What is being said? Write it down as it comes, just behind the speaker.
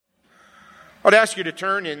I'd ask you to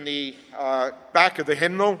turn in the back of the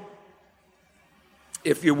hymnal,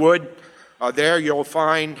 if you would. There you'll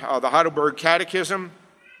find the Heidelberg Catechism.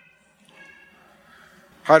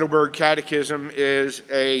 Heidelberg Catechism is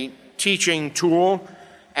a teaching tool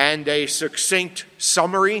and a succinct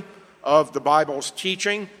summary of the Bible's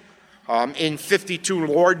teaching in 52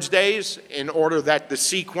 Lord's Days, in order that the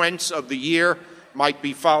sequence of the year might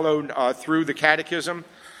be followed through the Catechism.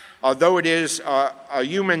 Though it is a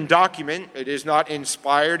human document, it is not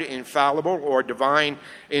inspired, infallible, or divine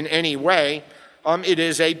in any way. It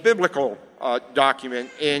is a biblical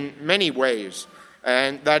document in many ways,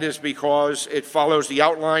 and that is because it follows the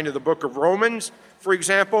outline of the book of Romans, for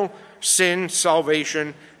example, sin,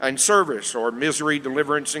 salvation, and service, or misery,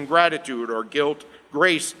 deliverance, and gratitude, or guilt,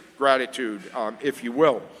 grace, gratitude, if you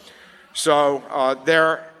will. So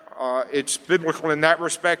it's biblical in that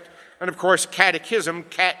respect. And of course, catechism,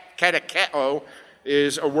 katecheo,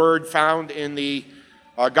 is a word found in the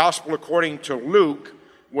Gospel according to Luke,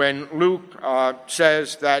 when Luke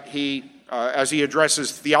says that he, as he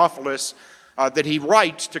addresses Theophilus, that he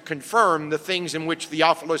writes to confirm the things in which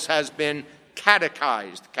Theophilus has been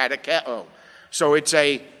catechized, katecheo. So it's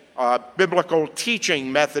a biblical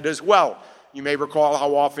teaching method as well. You may recall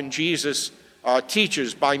how often Jesus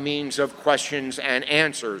teaches by means of questions and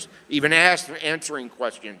answers, even answering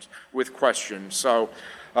questions with questions. So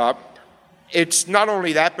it's not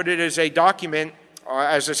only that, but it is a document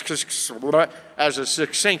as a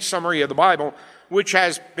succinct summary of the Bible, which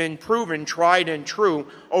has been proven tried and true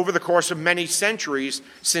over the course of many centuries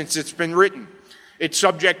since it's been written. It's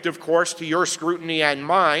subject, of course, to your scrutiny and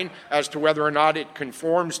mine as to whether or not it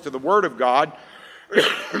conforms to the Word of God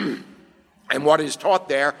and what is taught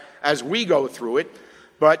there as we go through it.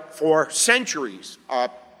 But for centuries,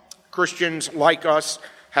 Christians like us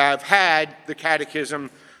have had the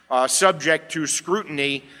Catechism subject to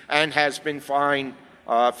scrutiny and has been found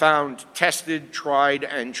tested, tried,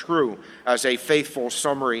 and true as a faithful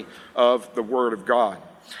summary of the Word of God.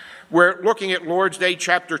 We're looking at Lord's Day,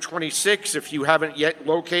 chapter 26. If you haven't yet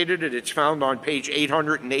located it, it's found on page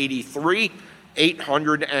 883.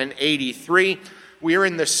 883. We are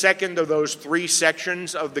in the second of those three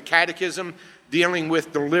sections of the Catechism, dealing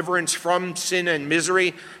with deliverance from sin and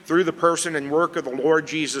misery through the person and work of the Lord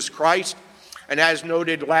Jesus Christ. And as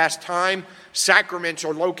noted last time, sacraments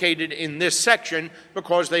are located in this section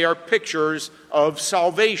because they are pictures of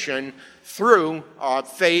salvation through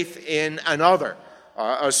faith in another,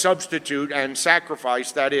 a substitute and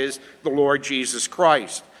sacrifice, that is, the Lord Jesus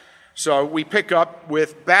Christ. So we pick up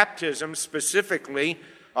with baptism specifically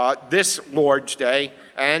this Lord's Day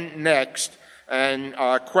and next. And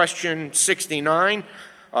question 69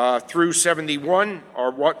 through 71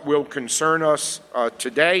 are what will concern us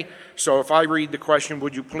today. So if I read the question,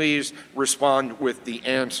 would you please respond with the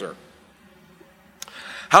answer?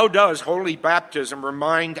 How does holy baptism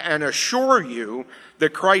remind and assure you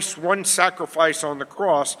that Christ's one sacrifice on the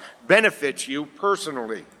cross benefits you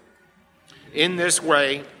personally? In this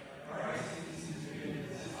way,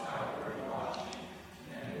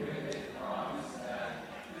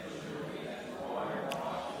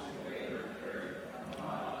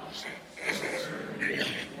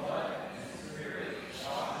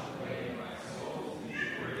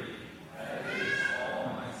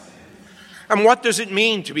 and what does it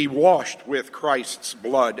mean to be washed with Christ's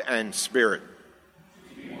blood and Spirit?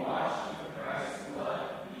 To be washed with Christ's blood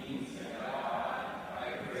means that God,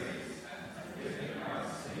 by grace, has forgiven our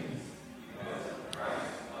sins because of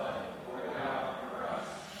Christ's blood poured out for us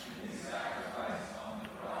in his sacrifice on the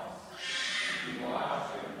cross. To be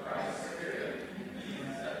washed with Christ's Spirit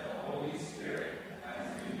means that the Holy Spirit has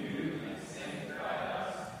renewed and sanctified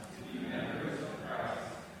us to be members of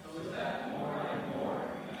Christ, so that more and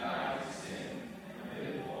more we die to sin and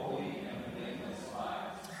live holy and blameless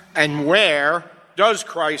lives. And where does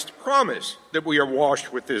Christ promise that we are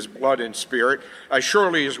washed with his blood and Spirit, as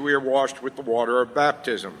surely as we are washed with the water of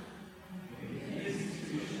baptism? In the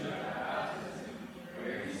institution of baptism,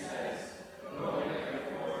 where he says, "Go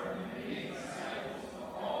therefore and make disciples of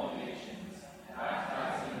all nations,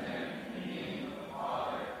 baptizing them in the name of the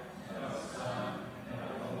Father, and of the Son, and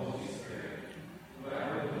of the Holy Spirit.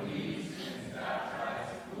 Whoever believes and is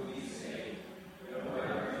baptized will be saved, but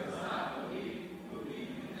whoever does not believe will be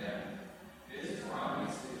condemned." This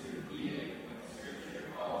promise is repeated when Scripture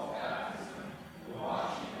calls baptism the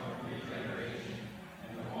washing of regeneration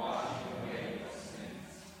and the washing away of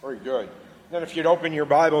sins. Very good. Then if you'd open your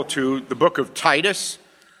Bible to the book of Titus,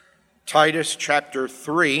 Titus chapter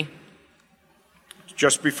 3,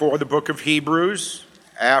 just before the book of Hebrews,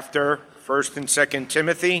 after 1st and 2nd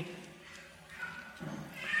Timothy.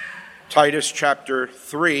 Titus chapter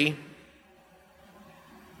 3,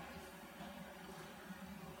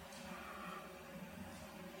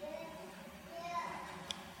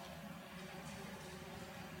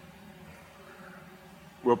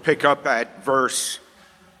 We'll pick up at verse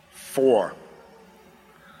 4.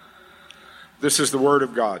 This is the word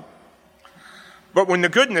of God. But when the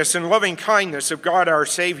goodness and loving kindness of God our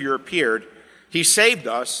Savior appeared, he saved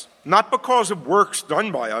us, not because of works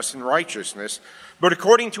done by us in righteousness, but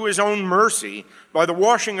according to his own mercy, by the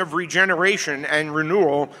washing of regeneration and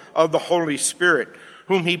renewal of the Holy Spirit,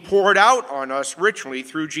 whom he poured out on us richly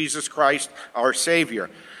through Jesus Christ our Savior,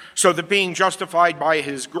 so that being justified by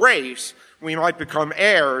his grace, we might become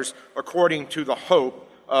heirs according to the hope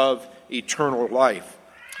of eternal life.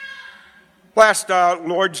 Last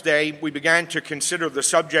Lord's Day, we began to consider the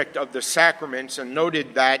subject of the sacraments and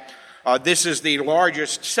noted that this is the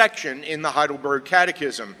largest section in the Heidelberg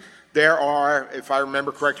Catechism. There are, if I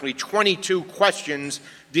remember correctly, 22 questions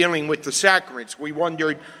dealing with the sacraments. We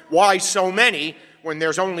wondered why so many when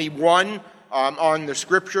there's only one on the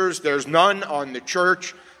Scriptures, there's none on the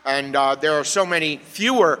Church, and there are so many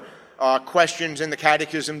fewer questions in the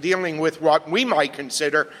Catechism dealing with what we might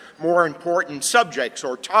consider more important subjects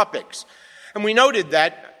or topics. And we noted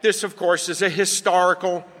that this, of course, is a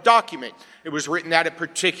historical document. It was written at a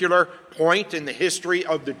particular point in the history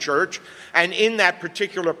of the Church, and in that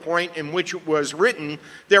particular point in which it was written,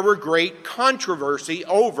 there were great controversy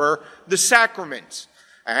over the sacraments.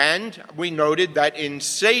 And we noted that in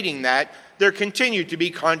stating that, there continued to be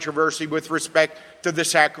controversy with respect to the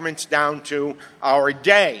sacraments down to our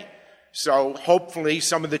day. So hopefully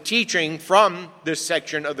some of the teaching from this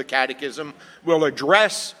section of the Catechism will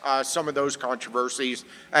address some of those controversies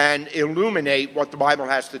and illuminate what the Bible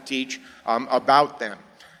has to teach about them.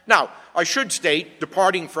 Now, I should state,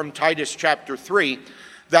 departing from Titus chapter 3,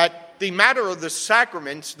 that the matter of the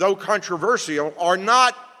sacraments, though controversial, are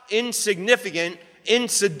not insignificant,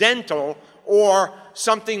 incidental, or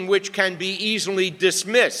something which can be easily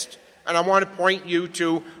dismissed. And I want to point you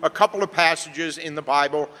to a couple of passages in the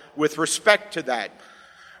Bible with respect to that.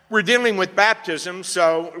 We're dealing with baptism,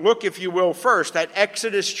 so look, if you will, first at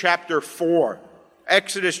Exodus chapter 4.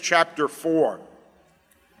 Exodus chapter 4.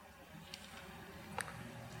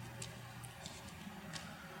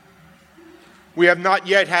 We have not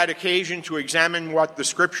yet had occasion to examine what the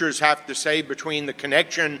Scriptures have to say between the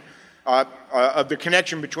connection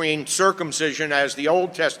between circumcision as the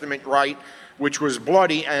Old Testament rite, which was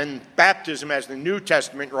bloody, and baptism as the New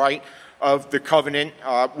Testament rite of the covenant,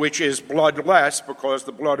 which is bloodless because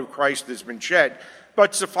the blood of Christ has been shed.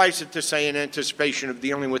 But suffice it to say, in anticipation of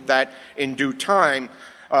dealing with that in due time,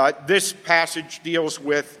 this passage deals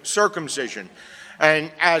with circumcision.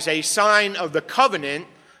 And as a sign of the covenant,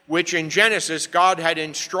 which in Genesis God had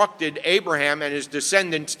instructed Abraham and his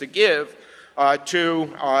descendants to give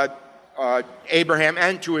to Abraham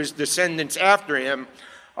and to his descendants after him,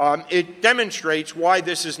 it demonstrates why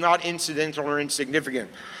this is not incidental or insignificant.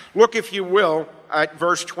 Look, if you will, at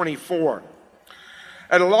verse 24.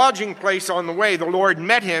 At a lodging place on the way, the Lord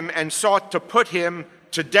met him and sought to put him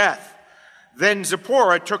to death. Then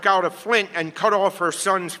Zipporah took out a flint and cut off her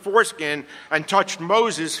son's foreskin and touched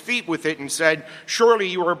Moses' feet with it and said, "Surely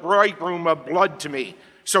you are a bridegroom of blood to me."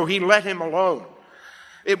 So he let him alone.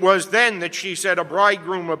 It was then that she said, "A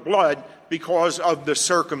bridegroom of blood," because of the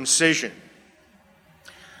circumcision.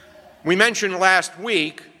 We mentioned last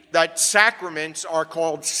week that sacraments are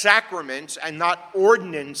called sacraments and not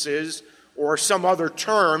ordinances or some other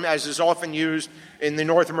term, as is often used in the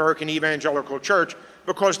North American Evangelical Church,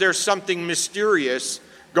 because there's something mysterious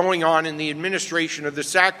going on in the administration of the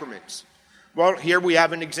sacraments. Well, here we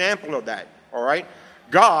have an example of that, all right?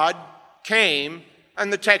 God came,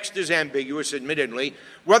 and the text is ambiguous, admittedly.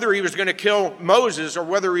 Whether he was going to kill Moses or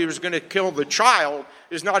whether he was going to kill the child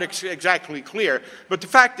is not exactly clear. But the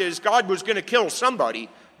fact is, God was going to kill somebody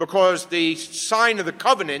because the sign of the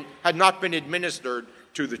covenant had not been administered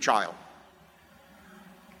to the child.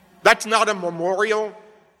 That's not a memorial.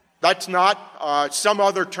 That's not some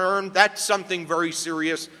other term. That's something very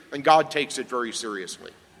serious, and God takes it very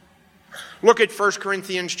seriously. Look at 1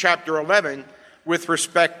 Corinthians chapter 11 with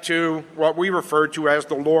respect to what we refer to as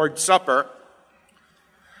the Lord's Supper.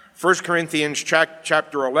 1 Corinthians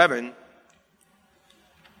chapter 11,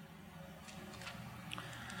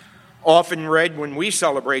 often read when we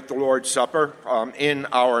celebrate the Lord's Supper in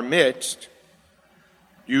our midst.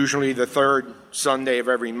 Usually the third Sunday of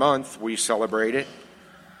every month we celebrate it.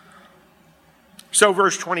 So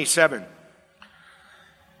verse 27,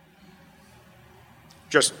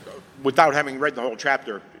 just without having read the whole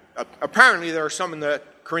chapter, apparently there are some in the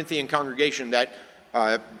Corinthian congregation that,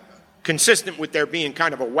 consistent with their being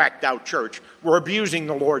kind of a whacked-out church, were abusing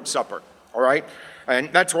the Lord's Supper, all right?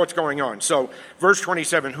 And that's what's going on. So verse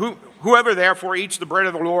 27, whoever therefore eats the bread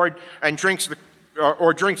of the Lord and drinks the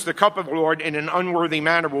or drinks the cup of the Lord in an unworthy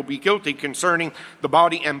manner will be guilty concerning the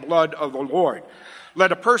body and blood of the Lord.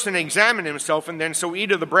 Let a person examine himself, and then so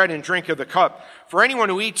eat of the bread and drink of the cup. For anyone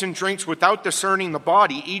who eats and drinks without discerning the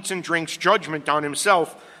body eats and drinks judgment on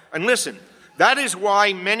himself. And listen, that is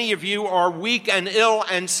why many of you are weak and ill,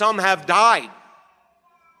 and some have died.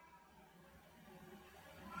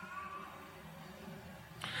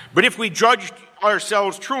 But if we judged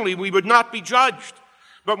ourselves truly, we would not be judged.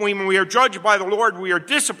 But when we are judged by the Lord, we are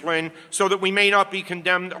disciplined so that we may not be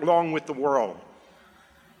condemned along with the world.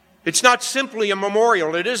 It's not simply a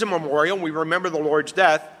memorial. It is a memorial. We remember the Lord's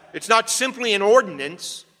death. It's not simply an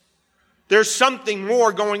ordinance. There's something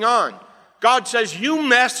more going on. God says, you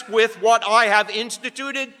mess with what I have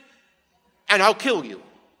instituted, and I'll kill you.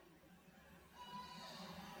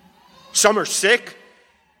 Some are sick,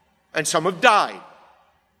 and some have died.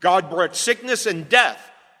 God brought sickness and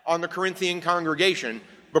death on the Corinthian congregation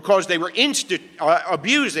because they were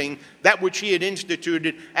abusing that which he had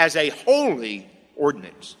instituted as a holy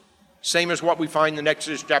ordinance. Same as what we find in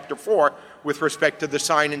Exodus chapter 4 with respect to the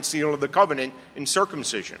sign and seal of the covenant in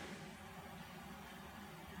circumcision.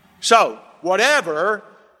 So, whatever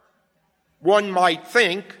one might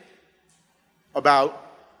think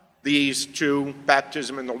about these two,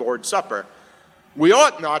 baptism and the Lord's Supper, we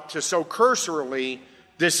ought not to so cursorily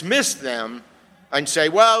dismiss them and say,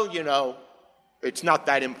 well, it's not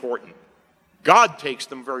that important. God takes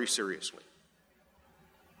them very seriously.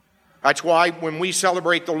 That's why when we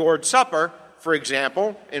celebrate the Lord's Supper, for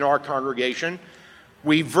example, in our congregation,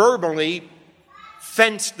 we verbally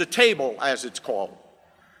fence the table, as it's called.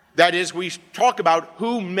 That is, we talk about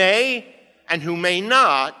who may and who may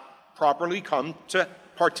not properly come to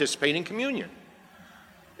participate in communion.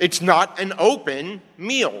 It's not an open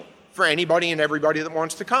meal for anybody and everybody that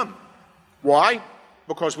wants to come. Why?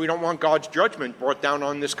 Because we don't want God's judgment brought down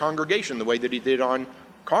on this congregation the way that he did on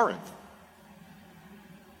Corinth.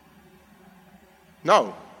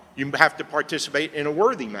 No, you have to participate in a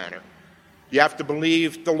worthy manner. You have to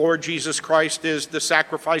believe the Lord Jesus Christ is the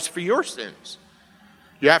sacrifice for your sins.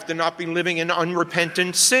 You have to not be living in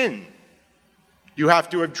unrepentant sin. You have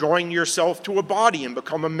to have joined yourself to a body and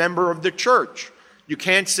become a member of the church. You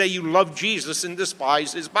can't say you love Jesus and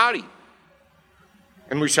despise his body.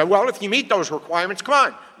 And we say, well, if you meet those requirements, come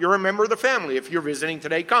on. You're a member of the family. If you're visiting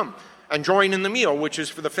today, come and join in the meal, which is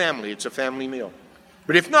for the family. It's a family meal.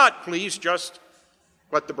 But if not, please just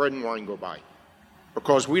let the bread and wine go by.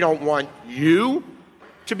 Because we don't want you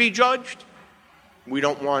to be judged. We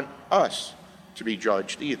don't want us to be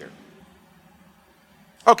judged either.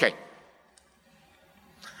 Okay.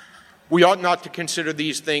 We ought not to consider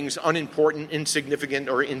these things unimportant, insignificant,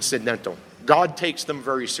 or incidental. God takes them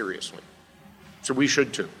very seriously. So we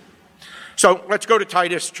should too. So let's go to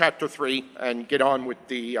Titus chapter 3 and get on with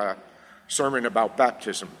the sermon about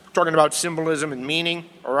baptism. We're talking about symbolism and meaning,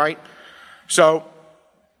 all right? So,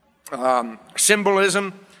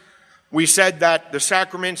 symbolism, we said that the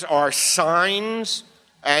sacraments are signs,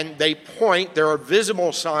 and they're a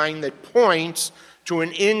visible sign that points to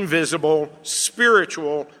an invisible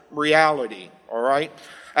spiritual reality, all right?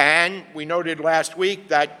 And we noted last week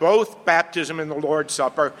that both baptism and the Lord's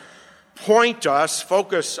Supper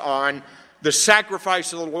focus on the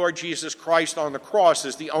sacrifice of the Lord Jesus Christ on the cross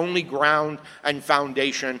as the only ground and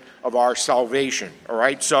foundation of our salvation, all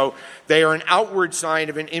right? So they are an outward sign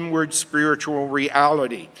of an inward spiritual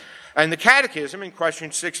reality. And the Catechism in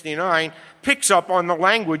question 69 picks up on the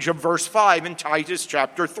language of verse 5 in Titus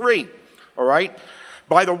chapter 3, all right?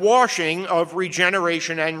 By the washing of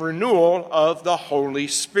regeneration and renewal of the Holy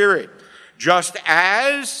Spirit. Just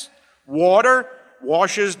as water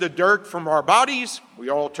washes the dirt from our bodies, we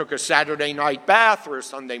all took a Saturday night bath or a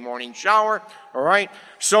Sunday morning shower, all right?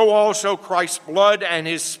 So also Christ's blood and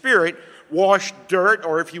his Spirit wash dirt,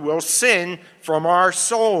 or if you will, sin from our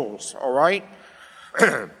souls, all right?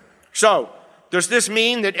 So, does this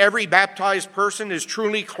mean that every baptized person is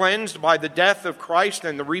truly cleansed by the death of Christ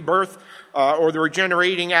and the rebirth or the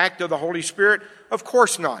regenerating act of the Holy Spirit? Of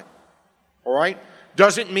course not, all right?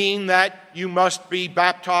 Does it mean that you must be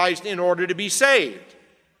baptized in order to be saved?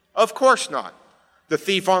 Of course not. The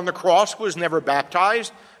thief on the cross was never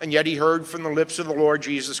baptized, and yet he heard from the lips of the Lord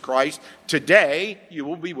Jesus Christ, "Today you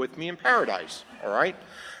will be with me in paradise." All right?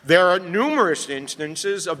 There are numerous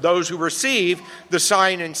instances of those who receive the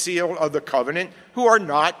sign and seal of the covenant who are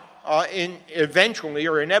not eventually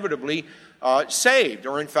or inevitably saved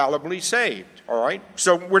or infallibly saved. All right?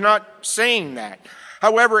 So we're not saying that.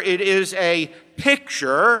 However, it is a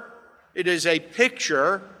picture,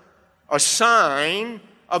 a sign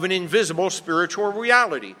of an invisible spiritual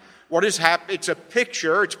reality. What is happening? It's a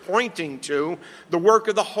picture, it's pointing to the work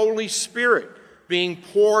of the Holy Spirit being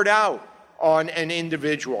poured out on an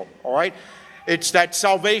individual, all right? It's that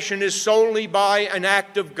salvation is solely by an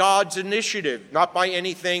act of God's initiative, not by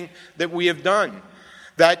anything that we have done.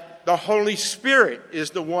 That the Holy Spirit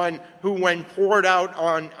is the one who, when poured out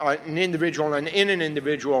on an individual and in an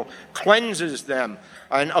individual, cleanses them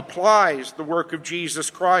and applies the work of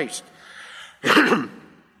Jesus Christ.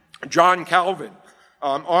 John Calvin,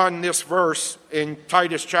 on this verse in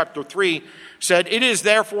Titus chapter 3, said, "It is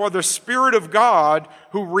therefore the Spirit of God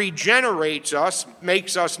who regenerates us,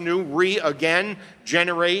 makes us new,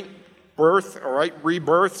 generate, birth, all right,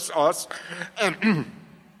 rebirths us, and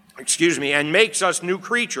makes us new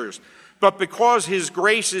creatures. But because his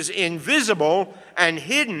grace is invisible and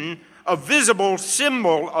hidden, a visible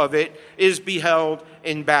symbol of it is beheld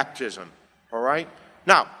in baptism." All right?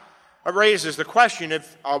 Now, it raises the question,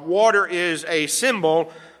 if water is a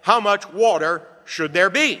symbol, how much water should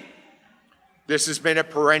there be? This has been a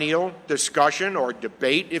perennial discussion or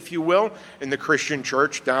debate, if you will, in the Christian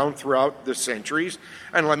church down throughout the centuries.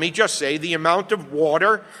 And let me just say, the amount of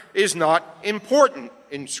water is not important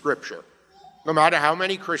in Scripture, no matter how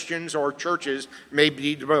many Christians or churches may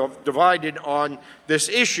be divided on this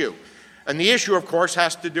issue. And the issue, of course,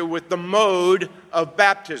 has to do with the mode of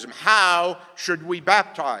baptism. How should we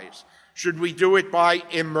baptize? Should we do it by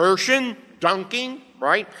immersion, dunking,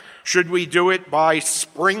 right? Should we do it by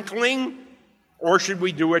sprinkling? Or should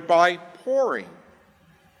we do it by pouring?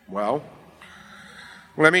 Well,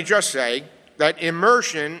 let me just say that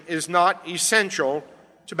immersion is not essential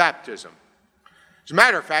to baptism. As a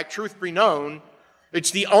matter of fact, truth be known, it's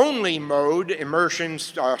the only mode, immersion,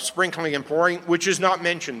 sprinkling, and pouring, which is not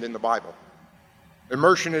mentioned in the Bible.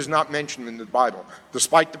 Immersion is not mentioned in the Bible,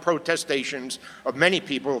 despite the protestations of many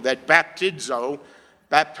people that baptizo,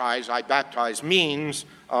 I baptize, means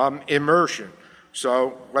immersion.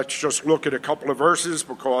 So let's just look at a couple of verses,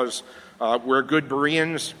 because we're good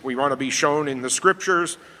Bereans. We want to be shown in the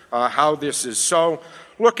Scriptures how this is so.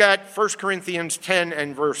 Look at 1 Corinthians 10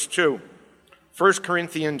 and verse 2. 1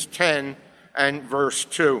 Corinthians 10 and verse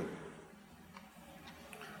 2.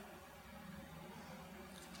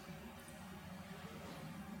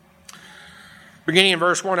 Beginning in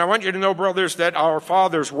verse 1, "I want you to know, brothers, that our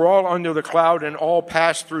fathers were all under the cloud and all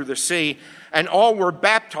passed through the sea, and all were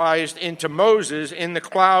baptized into Moses in the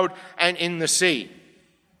cloud and in the sea."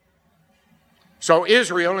 So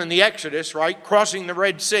Israel in the Exodus, right, crossing the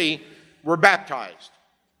Red Sea, were baptized.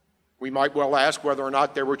 We might well ask whether or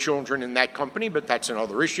not there were children in that company, but that's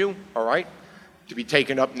another issue, all right, to be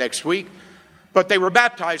taken up next week. But they were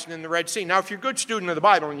baptized in the Red Sea. Now, if you're a good student of the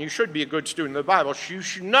Bible, and you should be a good student of the Bible, you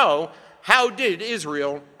should know, how did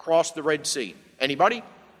Israel cross the Red Sea? Anybody?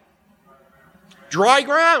 Dry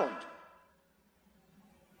ground.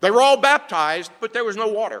 They were all baptized, but there was no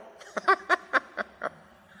water.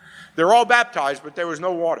 They were all baptized, but there was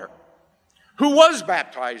no water. Who was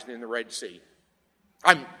baptized in the Red Sea?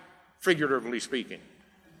 I'm figuratively speaking.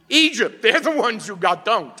 Egypt. They're the ones who got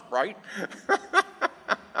dunked, right?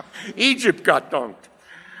 Egypt got dunked.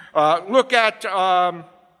 Look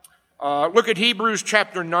at Hebrews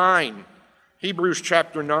chapter 9. Hebrews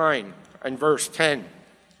chapter 9 and verse 10.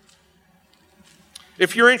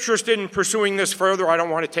 If you're interested in pursuing this further, I don't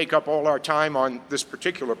want to take up all our time on this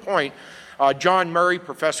particular point. John Murray,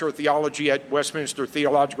 professor of theology at Westminster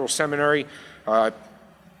Theological Seminary,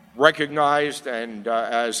 recognized and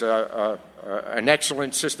as an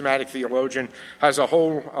excellent systematic theologian, has a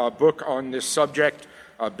whole book on this subject,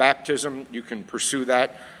 baptism. You can pursue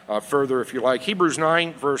that further if you like. Hebrews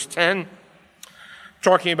 9, verse 10,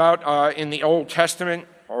 talking about in the Old Testament,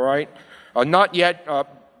 all right, not yet,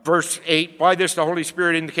 verse 8, "By this the Holy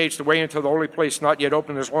Spirit indicates the way into the holy place not yet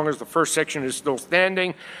open as long as the first section is still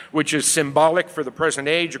standing, which is symbolic for the present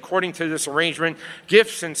age. According to this arrangement,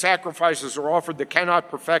 gifts and sacrifices are offered that cannot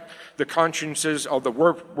perfect the consciences of the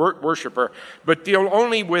worshiper, but deal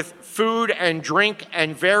only with food and drink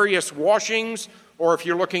and various washings," or if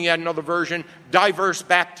you're looking at another version, diverse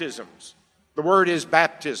baptisms. The word is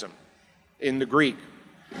baptism in the Greek.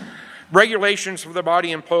 Regulations for the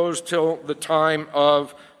body imposed till the time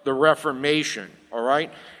of the Reformation, all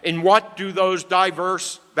right? In what do those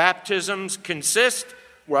diverse baptisms consist?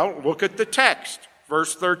 Well, look at the text,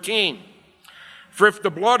 verse 13. "For if the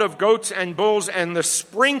blood of goats and bulls and the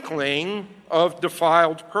sprinkling of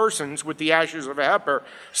defiled persons with the ashes of a heifer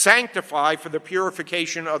sanctify for the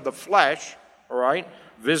purification of the flesh," all right,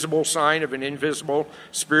 visible sign of an invisible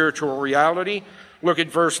spiritual reality. Look at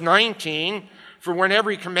verse 19. "For when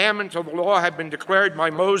every commandment of the law had been declared by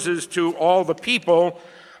Moses to all the people,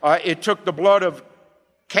 it took the blood of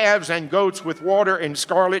calves and goats with water and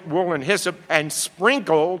scarlet wool and hyssop, and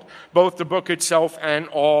sprinkled both the book itself and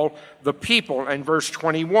all the people. And verse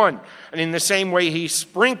 21, and in the same way he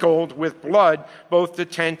sprinkled with blood both the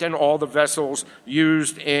tent and all the vessels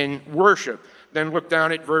used in worship. Then look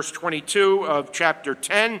down at verse 22 of chapter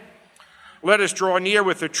 10. Let us draw near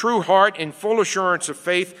with a true heart in full assurance of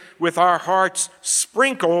faith, with our hearts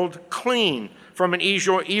sprinkled clean from an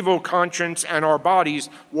evil conscience and our bodies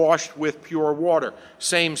washed with pure water.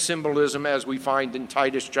 Same symbolism as we find in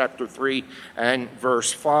Titus chapter 3 and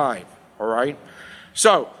verse 5. All right?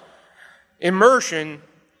 So, immersion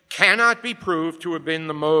cannot be proved to have been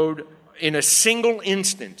the mode in a single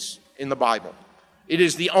instance in the Bible. It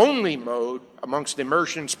is the only mode amongst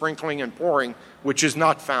immersion, sprinkling, and pouring which is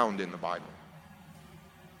not found in the Bible.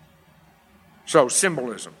 So,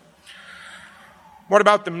 symbolism. What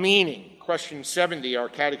about the meaning? Question 70, our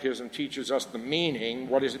catechism teaches us the meaning.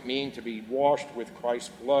 What does it mean to be washed with Christ's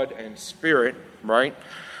blood and spirit, right?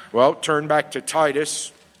 Well, turn back to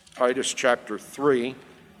Titus chapter 3.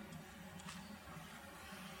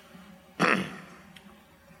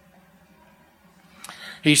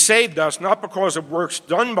 He saved us not because of works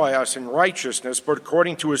done by us in righteousness, but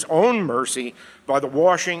according to his own mercy by the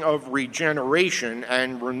washing of regeneration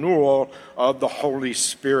and renewal of the Holy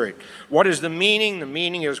Spirit. What is the meaning? The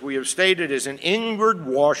meaning, as we have stated, is an inward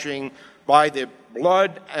washing by the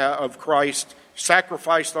blood of Christ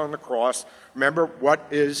sacrificed on the cross. Remember, what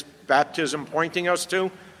is baptism pointing us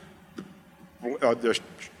to?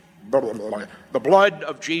 The blood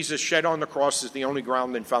of Jesus shed on the cross is the only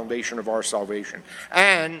ground and foundation of our salvation,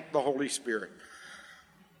 and the Holy Spirit.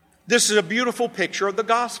 This is a beautiful picture of the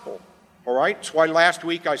gospel, all right? That's why last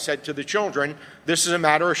week I said to the children, this is a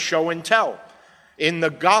matter of show and tell. In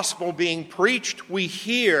the gospel being preached, we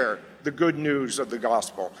hear the good news of the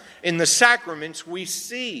gospel. In the sacraments, we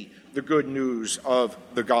see the good news of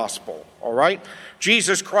the gospel, all right?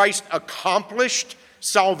 Jesus Christ accomplished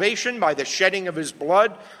salvation by the shedding of his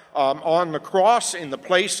blood on the cross in the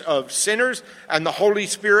place of sinners, and the Holy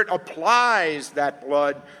Spirit applies that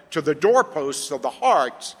blood to the doorposts of the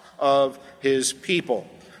hearts of his people.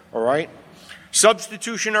 All right?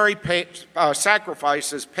 Substitutionary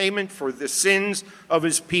sacrifice as payment for the sins of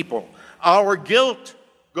his people. Our guilt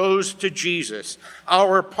goes to Jesus.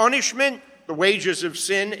 Our punishment, the wages of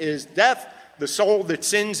sin, is death. The soul that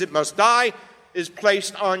sins, it must die, is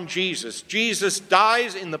placed on Jesus. Jesus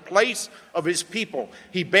dies in the place of his people.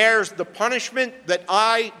 He bears the punishment that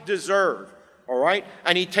I deserve, all right?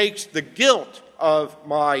 And he takes the guilt of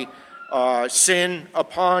my sin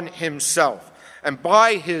upon himself. And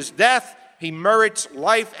by his death, he merits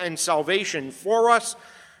life and salvation for us.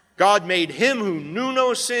 God made him who knew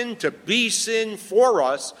no sin to be sin for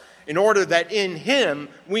us, in order that in him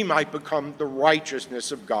we might become the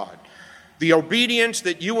righteousness of God. The obedience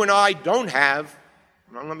that you and I don't have.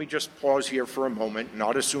 Now, let me just pause here for a moment,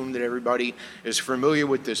 not assume that everybody is familiar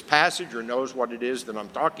with this passage or knows what it is that I'm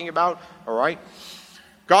talking about, all right?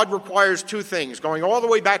 God requires two things, going all the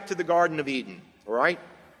way back to the Garden of Eden, all right?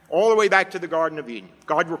 All the way back to the Garden of Eden.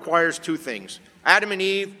 God requires two things. Adam and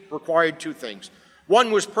Eve required two things. One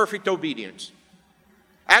was perfect obedience.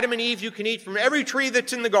 Adam and Eve, you can eat from every tree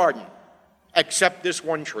that's in the garden, except this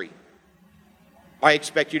one tree. I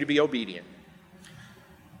expect you to be obedient.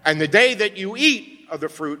 And the day that you eat of the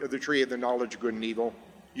fruit of the tree of the knowledge of good and evil,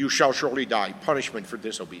 you shall surely die. Punishment for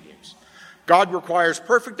disobedience. God requires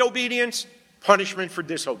perfect obedience, punishment for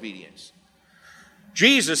disobedience.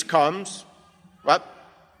 Jesus comes,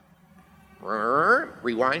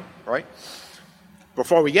 rewind, all right?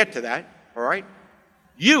 Before we get to that, all right?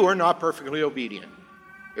 You are not perfectly obedient.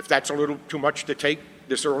 If that's a little too much to take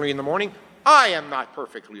this early in the morning, I am not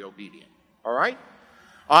perfectly obedient, all right?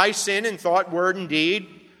 I sin in thought, word, and deed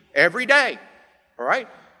every day, all right?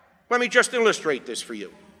 Let me just illustrate this for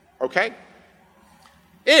you, okay?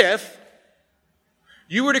 If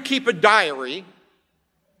you were to keep a diary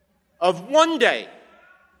of one day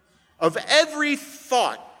of every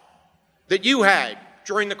thought that you had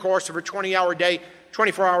during the course of a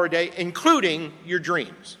 24-hour day, including your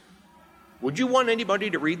dreams, would you want anybody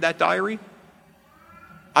to read that diary?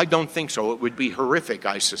 I don't think so. It would be horrific,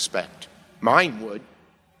 I suspect. Mine would.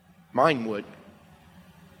 Mine would.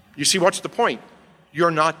 You see, what's the point?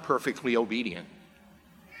 You're not perfectly obedient.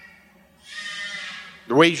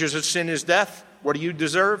 The wages of sin is death. What do you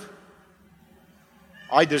deserve?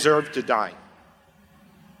 I deserve to die.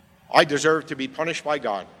 I deserve to be punished by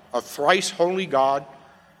God, a thrice holy God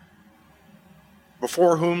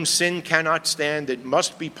before whom sin cannot stand. It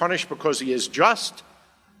must be punished because he is just,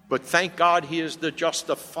 but thank God he is the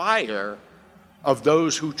justifier of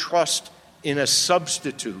those who trust in a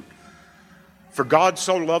substitute For God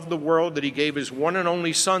so loved the world that he gave his one and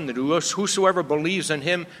only Son, that whosoever believes in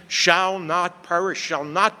him shall not perish, shall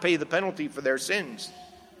not pay the penalty for their sins.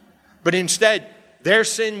 But instead, their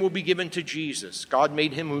sin will be given to Jesus. God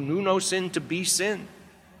made him who knew no sin to be sin,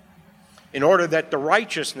 in order that the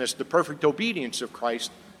righteousness, the perfect obedience of Christ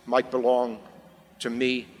might belong to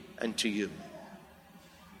me and to you.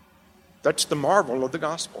 That's the marvel of the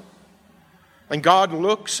gospel. And God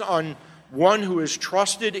looks on one who is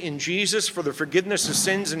trusted in Jesus for the forgiveness of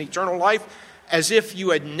sins and eternal life as if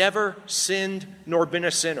you had never sinned nor been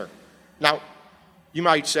a sinner. Now, you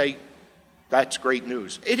might say, that's great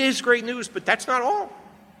news. It is great news, but that's not all.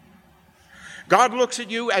 God looks at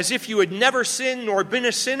you as if you had never sinned nor been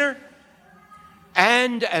a sinner,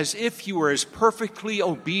 and as if you were as perfectly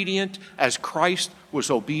obedient as Christ was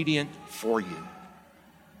obedient for you.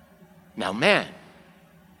 Now, man,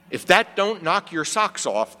 if that don't knock your socks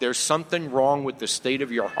off, there's something wrong with the state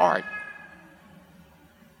of your heart.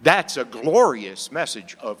 That's a glorious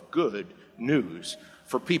message of good news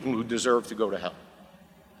for people who deserve to go to hell.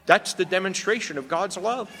 That's the demonstration of God's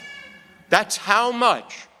love. That's how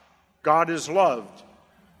much God has loved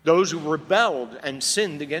those who rebelled and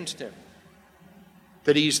sinned against him.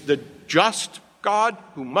 That he's the just God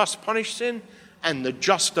who must punish sin and the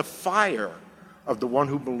justifier of the one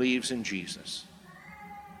who believes in Jesus.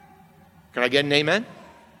 Can I get an amen?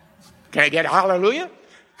 Can I get a hallelujah?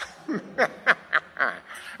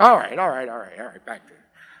 All right, back there.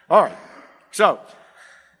 All right, so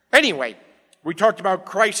anyway, we talked about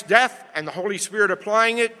Christ's death and the Holy Spirit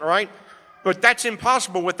applying it, all right? But that's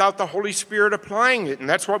impossible without the Holy Spirit applying it, and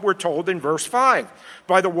that's what we're told in verse 5.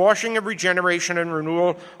 By the washing of regeneration and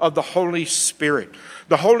renewal of the Holy Spirit.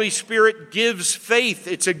 The Holy Spirit gives faith.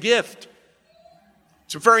 It's a gift.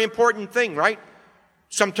 It's a very important thing, right?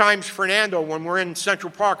 Sometimes, Fernando, when we're in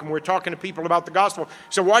Central Park and we're talking to people about the gospel,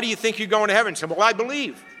 so why do you think you're going to heaven? I said, well, I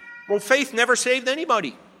believe. Well, faith never saved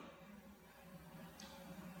anybody.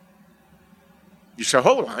 You say,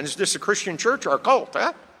 hold on, is this a Christian church or a cult,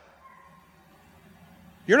 huh?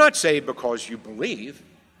 You're not saved because you believe.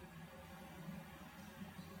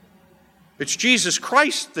 It's Jesus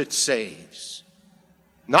Christ that saves,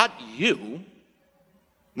 not you,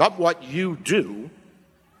 not what you do.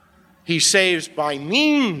 He saves by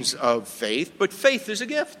means of faith, but faith is a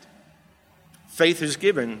gift. Faith is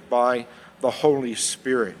given by the Holy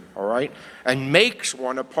Spirit, all right? And makes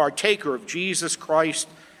one a partaker of Jesus Christ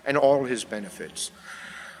and all his benefits.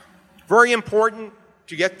 Very important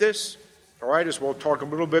to get this, all right, as we'll talk a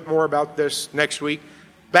little bit more about this next week.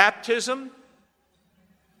 Baptism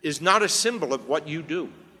is not a symbol of what you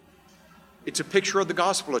do. It's a picture of the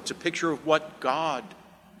gospel. It's a picture of what God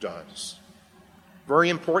does. Very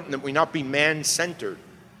important that we not be man-centered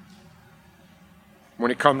when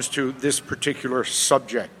it comes to this particular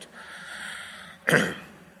subject.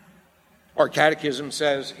 Our catechism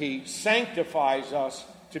says he sanctifies us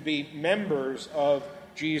to be members of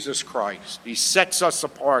Jesus Christ. He sets us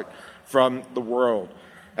apart from the world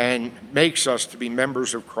and makes us to be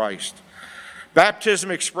members of Christ.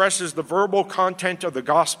 Baptism expresses the verbal content of the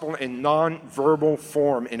gospel in non-verbal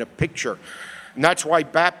form, in a picture. And that's why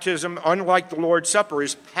baptism, unlike the Lord's Supper,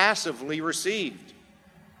 is passively received.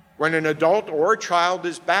 When an adult or a child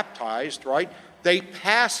is baptized, right, they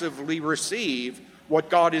passively receive what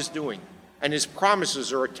God is doing, and his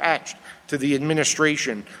promises are attached to the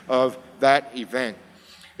administration of that event.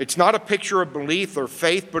 It's not a picture of belief or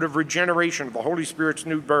faith, but of regeneration, of the Holy Spirit's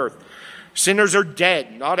new birth. Sinners are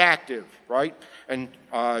dead, not active, right? And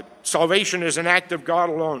salvation is an act of God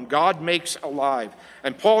alone. God makes alive.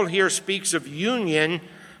 And Paul here speaks of union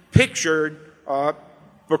pictured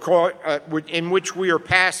in which we are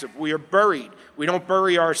passive. We are buried. We don't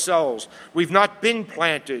bury ourselves. We've not been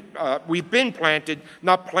planted. We've been planted,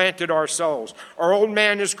 not planted ourselves. Our old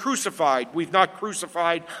man is crucified. We've not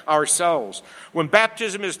crucified ourselves. When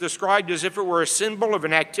baptism is described as if it were a symbol of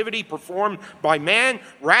an activity performed by man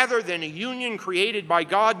rather than a union created by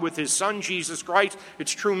God with his Son, Jesus Christ,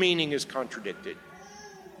 its true meaning is contradicted.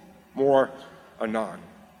 More anon.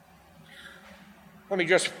 Let me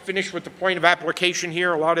just finish with the point of application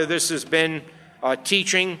here. A lot of this has been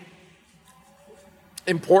teaching.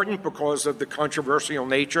 Important because of the controversial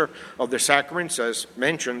nature of the sacraments, as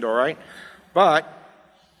mentioned, all right? But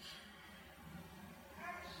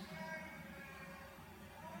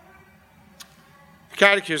the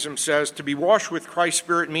Catechism says, to be washed with Christ's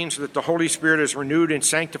Spirit means that the Holy Spirit has renewed and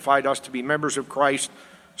sanctified us to be members of Christ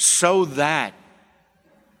so that,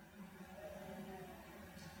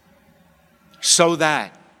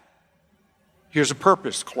 here's a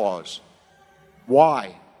purpose clause.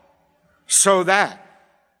 Why? So that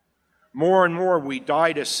more and more we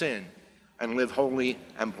die to sin and live holy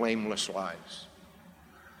and blameless lives.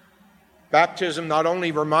 Baptism not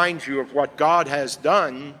only reminds you of what God has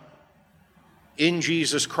done in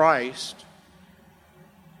Jesus Christ,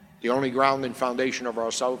 the only ground and foundation of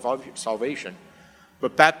our salvation,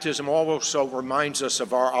 but baptism also reminds us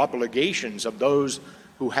of our obligations of those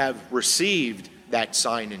who have received that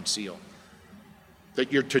sign and seal,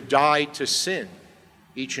 that you're to die to sin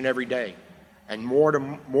each and every day, and more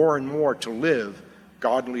and more to live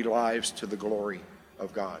godly lives to the glory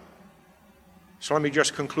of God. So let me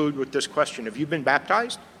just conclude with this question. Have you been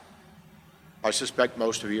baptized? I suspect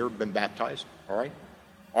most of you have been baptized, all right?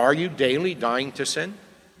 Are you daily dying to sin?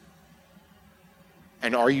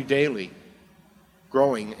 And are you daily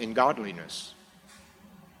growing in godliness?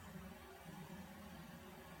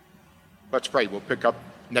 Let's pray. We'll pick up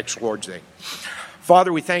next Lord's Day.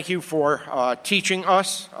 Father, we thank you for teaching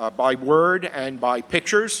us by word and by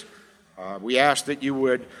pictures. We ask that you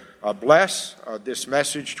would bless this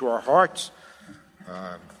message to our hearts.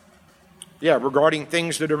 Regarding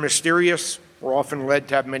things that are mysterious, we're often led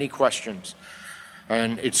to have many questions.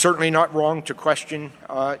 And it's certainly not wrong to question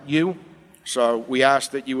you. So we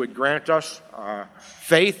ask that you would grant us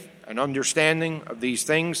faith and understanding of these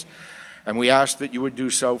things. And we ask that you would do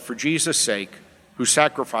so for Jesus' sake, who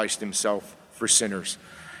sacrificed himself for sinners.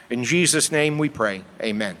 In Jesus' name we pray.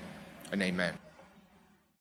 Amen and amen.